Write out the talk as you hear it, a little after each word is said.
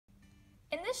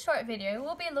this short video,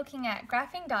 we'll be looking at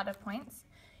graphing data points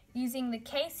using the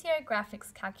Casio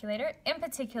graphics calculator, in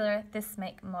particular this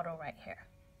make model right here.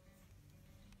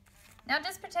 Now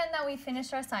just pretend that we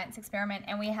finished our science experiment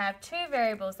and we have two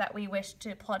variables that we wish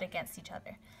to plot against each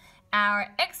other. Our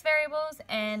x variables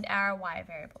and our y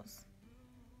variables.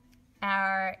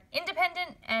 Our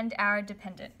independent and our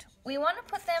dependent. We want to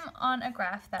put them on a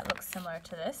graph that looks similar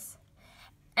to this,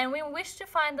 and we wish to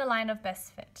find the line of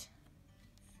best fit.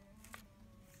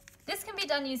 This can be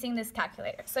done using this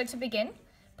calculator. So to begin,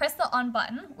 press the on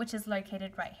button, which is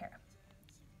located right here.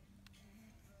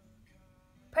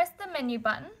 Press the menu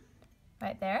button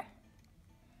right there,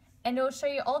 and it will show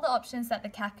you all the options that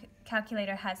the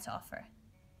calculator has to offer.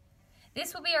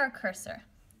 This will be our cursor.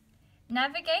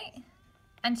 Navigate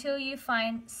until you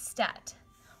find stat.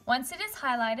 Once it is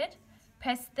highlighted,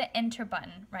 press the enter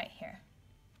button right here.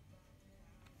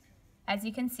 As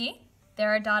you can see,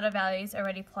 there are data values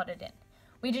already plotted in.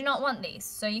 We do not want these,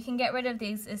 so you can get rid of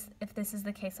these if this is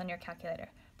the case on your calculator.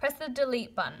 Press the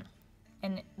delete button,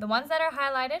 and the ones that are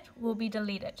highlighted will be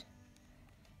deleted.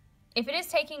 If it is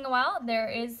taking a while, there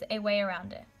is a way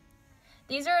around it.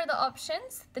 These are the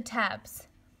options, the tabs.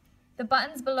 The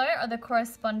buttons below are the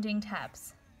corresponding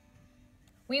tabs.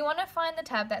 We want to find the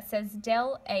tab that says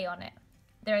del A on it.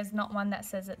 There is not one that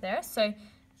says it there, so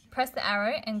press the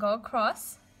arrow and go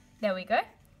across. There we go.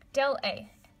 Del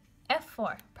A.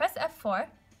 F4. Press F4. It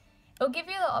will give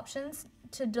you the options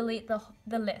to delete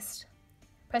the list.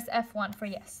 Press F1 for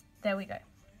yes. There we go.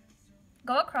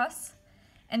 Go across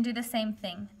and do the same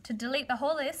thing. To delete the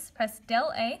whole list, press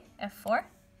del A, F4,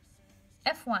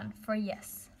 F1 for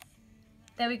yes.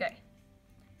 There we go.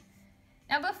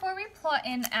 Now before we plot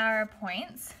in our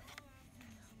points,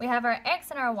 we have our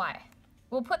x and our y.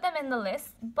 We'll put them in the list,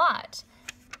 but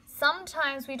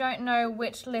sometimes we don't know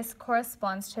which list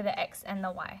corresponds to the x and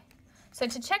the y. So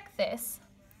to check this,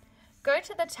 go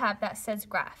to the tab that says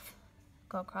graph.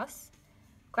 Go across,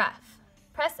 graph,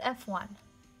 press F1.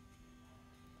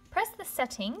 Press the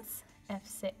settings,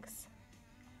 F6.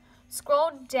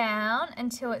 Scroll down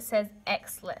until it says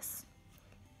X list.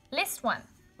 List 1.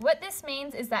 What this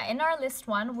means is that in our list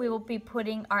 1, we will be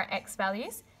putting our X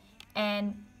values,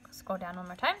 and scroll down one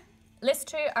more time. List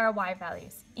 2, our Y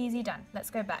values. Easy done. Let's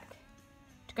go back.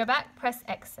 To go back, press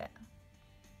exit.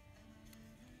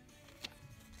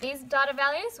 These data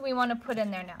values we want to put in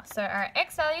there now. So our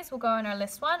X values will go in our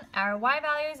list 1, our Y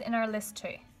values in our list 2.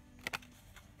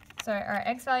 So our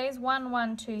x value is 1,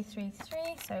 1, 2, 3, 3.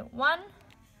 So 1,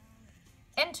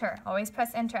 enter. Always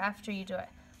press enter after you do it.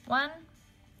 1,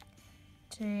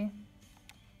 2,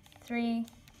 3,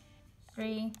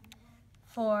 3,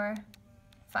 4,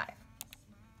 5.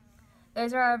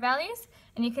 Those are our values,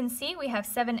 and you can see we have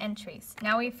 7 entries.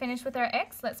 Now we've finished with our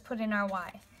x, let's put in our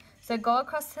y. So go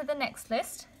across to the next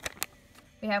list.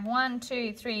 We have 1,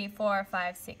 2, 3, 4,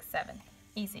 5, 6, 7.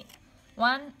 Easy.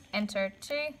 1, enter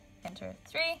 2, enter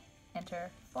 3,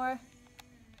 enter 4,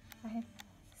 5,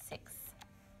 6,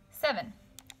 7.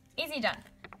 Easy done.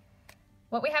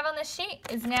 What we have on the sheet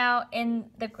is now in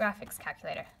the graphics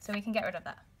calculator, so we can get rid of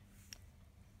that.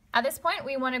 At this point,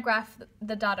 we want to graph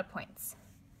the data points.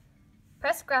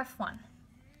 Press graph 1.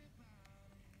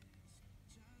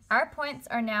 Our points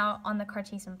are now on the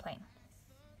Cartesian plane.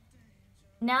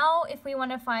 Now, if we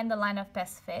want to find the line of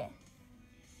best fit,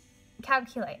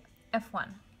 calculate F1.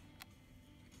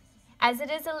 As it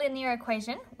is a linear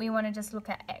equation, we want to just look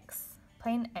at x,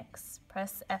 plane x.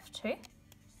 Press F2.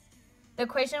 The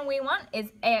equation we want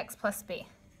is ax plus b,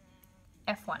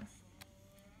 F1.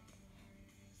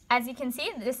 As you can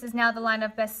see, this is now the line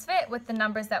of best fit with the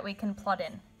numbers that we can plot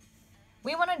in.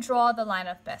 We want to draw the line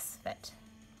of best fit.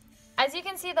 As you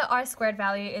can see, the r²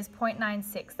 value is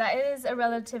 0.96. That is a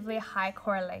relatively high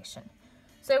correlation.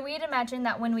 So we'd imagine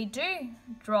that when we do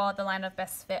draw the line of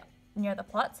best fit near the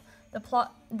plots,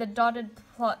 the dotted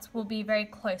plots will be very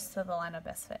close to the line of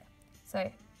best fit.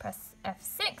 So press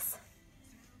F6,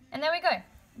 and there we go.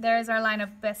 There is our line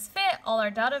of best fit, all our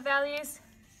data values.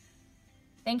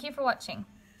 Thank you for watching.